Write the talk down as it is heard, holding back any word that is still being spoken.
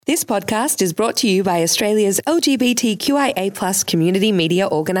This podcast is brought to you by Australia's LGBTQIA+ community media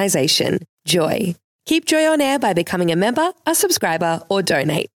organisation, Joy. Keep Joy on air by becoming a member, a subscriber, or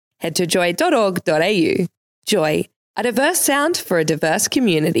donate. Head to joy.org.au. Joy, a diverse sound for a diverse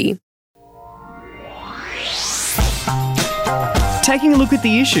community. Taking a look at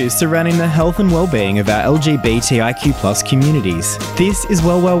the issues surrounding the health and well-being of our LGBTIQ+ communities. This is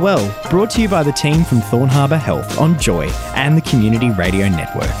Well, brought to you by the team from Thorn Harbour Health on Joy and the Community Radio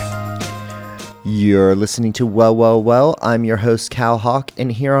Network. You're listening to Well. I'm your host, Cal Hawk,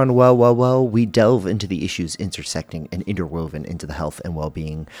 and here on Well, we delve into the issues intersecting and interwoven into the health and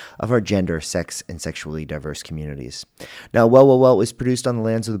well-being of our gender, sex, and sexually diverse communities. Now, Well is produced on the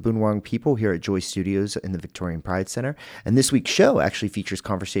lands of the Boon Wurrung people here at Joy Studios in the Victorian Pride Centre, and this week's show actually features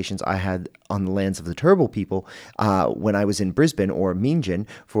conversations I had on the lands of the Turrbal people when I was in Brisbane, or Meanjin,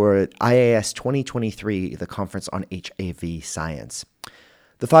 for IAS 2023, the Conference on HIV Science.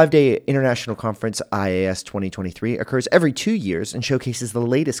 The 5-day international conference, IAS 2023, occurs every 2 years and showcases the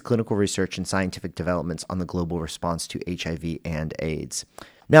latest clinical research and scientific developments on the global response to HIV and AIDS.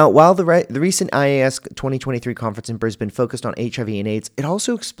 Now, while the recent IAS 2023 conference in Brisbane focused on HIV and AIDS, it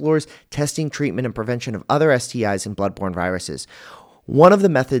also explores testing, treatment, and prevention of other STIs and bloodborne viruses. One of the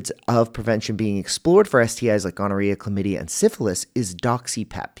methods of prevention being explored for STIs like gonorrhea, chlamydia, and syphilis is Doxy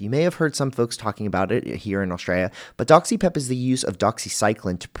PEP. You may have heard some folks talking about it here in Australia, but Doxy PEP is the use of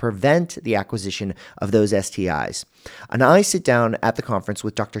Doxycycline to prevent the acquisition of those STIs. And I sit down at the conference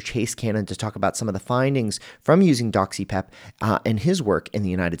with Dr. Chase Cannon to talk about some of the findings from using Doxy PEP and his work in the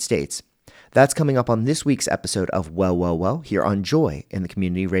United States. That's coming up on this week's episode of Well here on Joy in the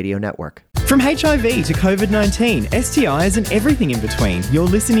Community Radio Network. From HIV to COVID-19, STIs and everything in between, you're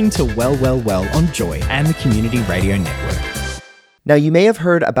listening to Well on Joy and the Community Radio Network. Now, you may have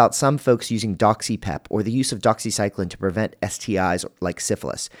heard about some folks using Doxy PEP or the use of Doxycycline to prevent STIs like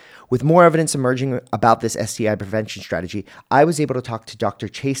syphilis. With more evidence emerging about this STI prevention strategy, I was able to talk to Dr.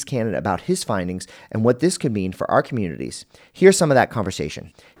 Chase Cannon about his findings and what this could mean for our communities. Here's some of that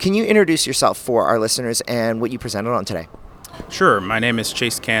conversation. Can you introduce yourself for our listeners and what you presented on today? Sure. My name is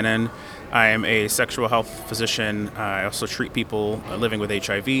Chase Cannon. I am a sexual health physician. I also treat people living with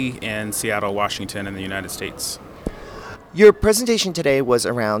HIV in Seattle, Washington, in the United States. Your presentation today was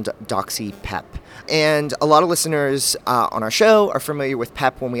around Doxy PEP, and a lot of listeners on our show are familiar with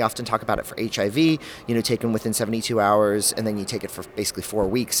PEP when we often talk about it for HIV, taken within 72 hours, and then you take it for basically 4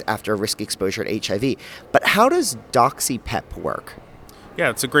 weeks after risk exposure to HIV. But how does Doxy PEP work? Yeah,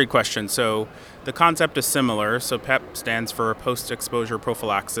 it's a great question. So the concept is similar. So PEP stands for post-exposure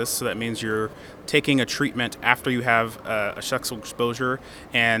prophylaxis. So that means you're taking a treatment after you have a sexual exposure,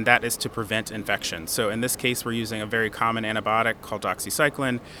 and that is to prevent infection. So in this case, we're using a very common antibiotic called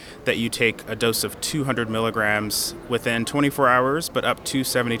Doxycycline that you take a dose of 200 milligrams within 24 hours, but up to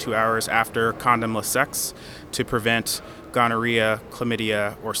 72 hours after condomless sex to prevent gonorrhea,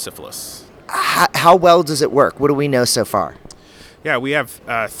 chlamydia, or syphilis. How well does it work? What do we know so far? Yeah, we have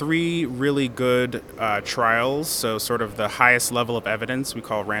 3 really good trials, so sort of the highest level of evidence we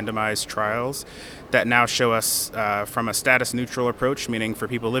call randomized trials that now show us from a status neutral approach, meaning for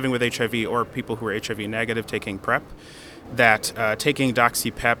people living with HIV or people who are HIV negative taking PrEP, that taking Doxy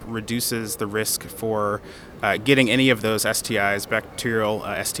PEP reduces the risk for getting any of those STIs, bacterial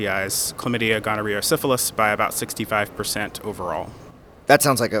STIs, chlamydia, gonorrhea, or syphilis by about 65% overall. That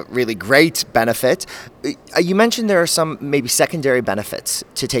sounds like a really great benefit. You mentioned there are some maybe secondary benefits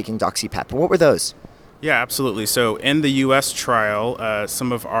to taking Doxy PEP. What were those? Yeah, absolutely. So in the U.S. trial,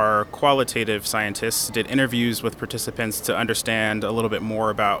 some of our qualitative scientists did interviews with participants to understand a little bit more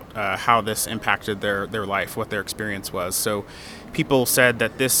about how this impacted their life, what their experience was. So people said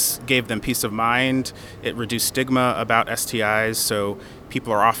that this gave them peace of mind. It reduced stigma about STIs. So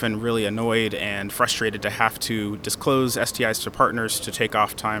people are often really annoyed and frustrated to have to disclose STIs to partners, to take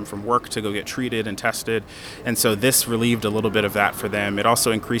off time from work to go get treated and tested. And so this relieved a little bit of that for them. It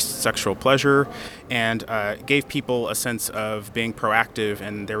also increased sexual pleasure and gave people a sense of being proactive,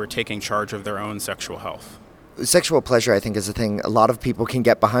 and they were taking charge of their own sexual health. Sexual pleasure, I think, is a thing a lot of people can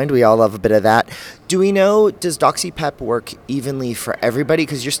get behind. We all love a bit of that. Do we know, does Doxy PEP work evenly for everybody?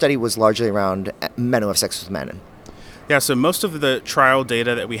 Because your study was largely around men who have sex with men. Yeah, so most of the trial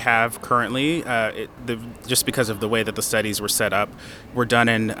data that we have currently, just because of the way that the studies were set up, were done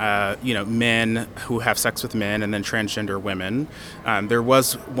in men who have sex with men and then transgender women. There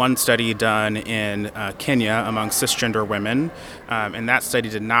was one study done in Kenya among cisgender women, and that study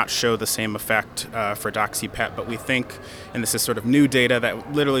did not show the same effect for Doxy PEP. But we think, and this is sort of new data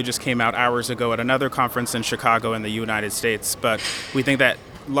that literally just came out hours ago at another conference in Chicago in the United States, but we think that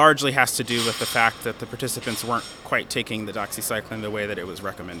largely has to do with the fact that the participants weren't quite taking the doxycycline the way that it was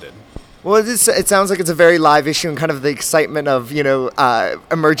recommended. Well, it sounds like it's a very live issue, and kind of the excitement of,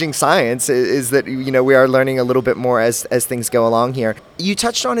 emerging science is that, we are learning a little bit more as things go along here. You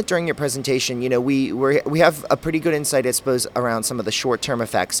touched on it during your presentation. We have a pretty good insight, I suppose, around some of the short-term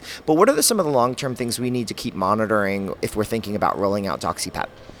effects. But what are some of the long-term things we need to keep monitoring if we're thinking about rolling out Doxy PEP?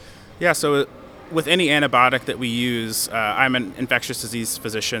 Yeah, so with any antibiotic that we use, I'm an infectious disease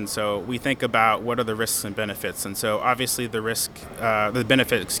physician, so we think about what are the risks and benefits. And so obviously the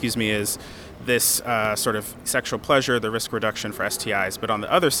benefit, is this sort of sexual pleasure, the risk reduction for STIs. But on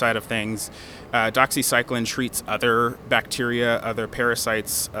the other side of things, doxycycline treats other bacteria, other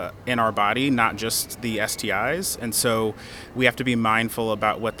parasites in our body, not just the STIs. And so we have to be mindful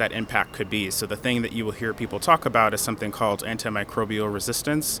about what that impact could be. So the thing that you will hear people talk about is something called antimicrobial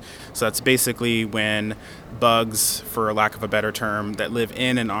resistance. So that's basically when bugs, for lack of a better term, that live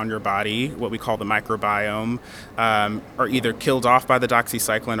in and on your body, what we call the microbiome, are either killed off by the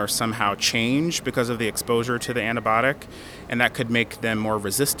doxycycline or somehow changed because of the exposure to the antibiotic, and that could make them more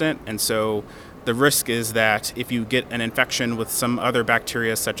resistant. And so the risk is that if you get an infection with some other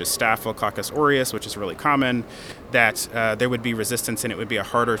bacteria such as Staphylococcus aureus, which is really common, that there would be resistance and it would be a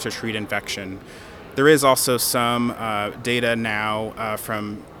harder to treat infection. There is also some data now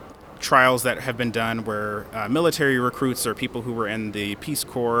from trials that have been done where military recruits or people who were in the Peace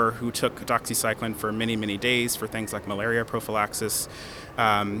Corps who took doxycycline for many, many days for things like malaria prophylaxis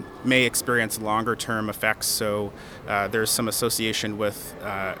may experience longer-term effects. So there's some association with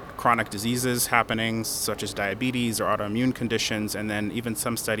chronic diseases happening, such as diabetes or autoimmune conditions, and then even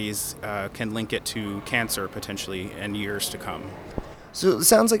some studies can link it to cancer potentially in years to come. So it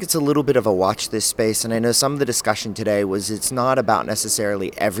sounds like it's a little bit of a watch this space, and I know some of the discussion today was it's not about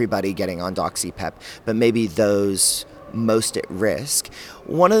necessarily everybody getting on Doxy PEP, but maybe those most at risk.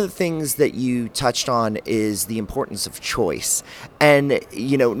 One of the things that you touched on is the importance of choice, and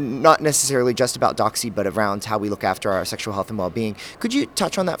not necessarily just about Doxy, but around how we look after our sexual health and well-being. Could you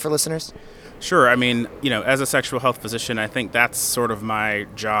touch on that for listeners? Sure. I mean, as a sexual health physician, I think that's sort of my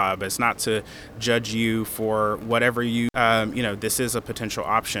job, is not to judge you for whatever this is a potential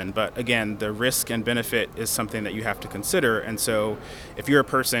option. But again, the risk and benefit is something that you have to consider. And so if you're a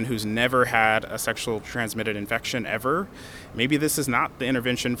person who's never had a sexual transmitted infection ever, maybe this is not the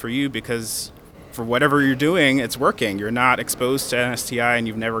intervention for you because for whatever you're doing, it's working. You're not exposed to an STI and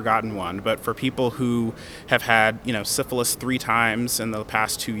you've never gotten one. But for people who have had, syphilis 3 times in the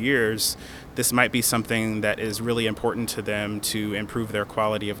past 2 years, this might be something that is really important to them to improve their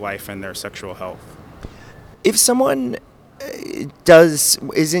quality of life and their sexual health. If someone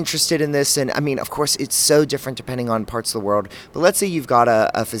is interested in this, and I mean, of course, it's so different depending on parts of the world, but let's say you've got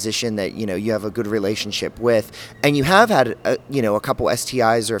a physician that, you have a good relationship with, and you have had, a couple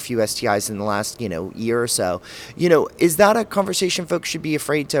STIs or a few STIs in the last, year or so, is that a conversation folks should be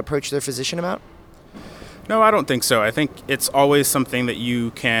afraid to approach their physician about? No, I don't think so. I think it's always something that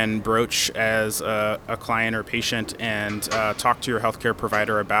you can broach as a client or patient and talk to your healthcare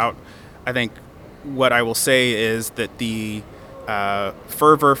provider about. I think what I will say is that the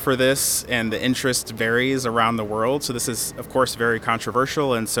fervor for this and the interest varies around the world. So this is, of course, very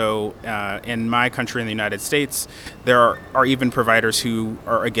controversial. And so in my country, in the United States, there are even providers who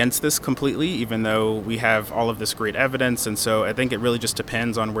are against this completely, even though we have all of this great evidence. And so I think it really just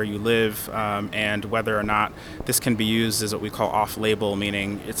depends on where you live and whether or not this can be used as what we call off-label,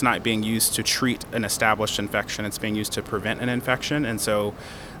 meaning it's not being used to treat an established infection. It's being used to prevent an infection. And so,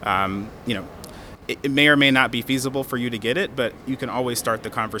 it may or may not be feasible for you to get it, but you can always start the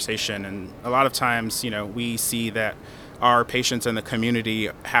conversation. And a lot of times, we see that our patients in the community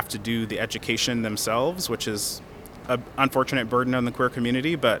have to do the education themselves, which is an unfortunate burden on the queer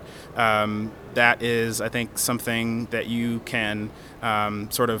community. But that is, I think, something that you can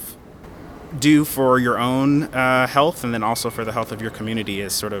sort of do for your own health, and then also for the health of your community,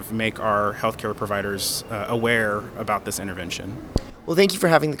 is sort of make our healthcare providers aware about this intervention. Well, thank you for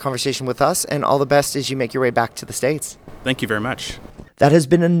having the conversation with us, and all the best as you make your way back to the States. Thank you very much. That has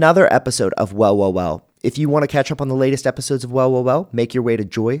been another episode of Well, Well, Well. If you want to catch up on the latest episodes of Well, Well, Well, make your way to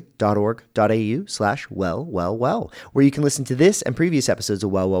joy.org.au/wellwellwell, where you can listen to this and previous episodes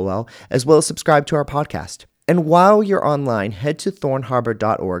of Well, Well, Well, as well as subscribe to our podcast. And while you're online, head to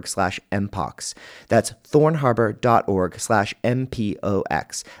thornharbor.org/mpox. That's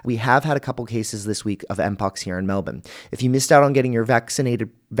thornharbor.org/mpox. We have had a couple cases this week of mpox here in Melbourne. If you missed out on getting your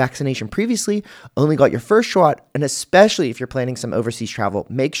vaccination previously, only got your first shot, and especially if you're planning some overseas travel,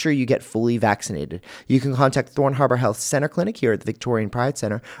 make sure you get fully vaccinated. You can contact Thorn Harbour Health Centre Clinic here at the Victorian Pride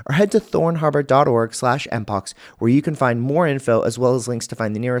Centre, or head to thornharbor.org/mpox, where you can find more info as well as links to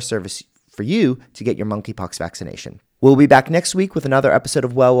find the nearest service for you to get your monkeypox vaccination. We'll be back next week with another episode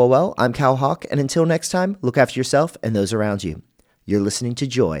of Well, Well, Well. I'm Cal Hawk, and until next time, look after yourself and those around you. You're listening to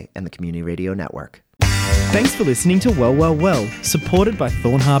Joy and the Community Radio Network. Thanks for listening to Well, Well, Well, supported by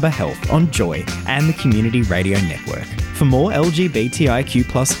Thorn Harbour Health on Joy and the Community Radio Network. For more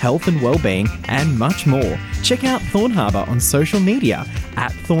LGBTIQ+ health and wellbeing and much more, check out Thorn Harbour on social media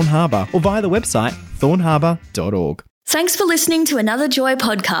at Thorn Harbour or via the website thornharbour.org. Thanks for listening to another Joy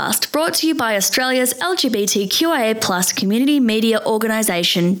podcast brought to you by Australia's LGBTQIA+ community media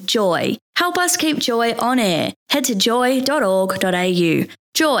organisation, Joy. Help us keep Joy on air. Head to joy.org.au.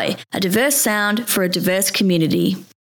 Joy, a diverse sound for a diverse community.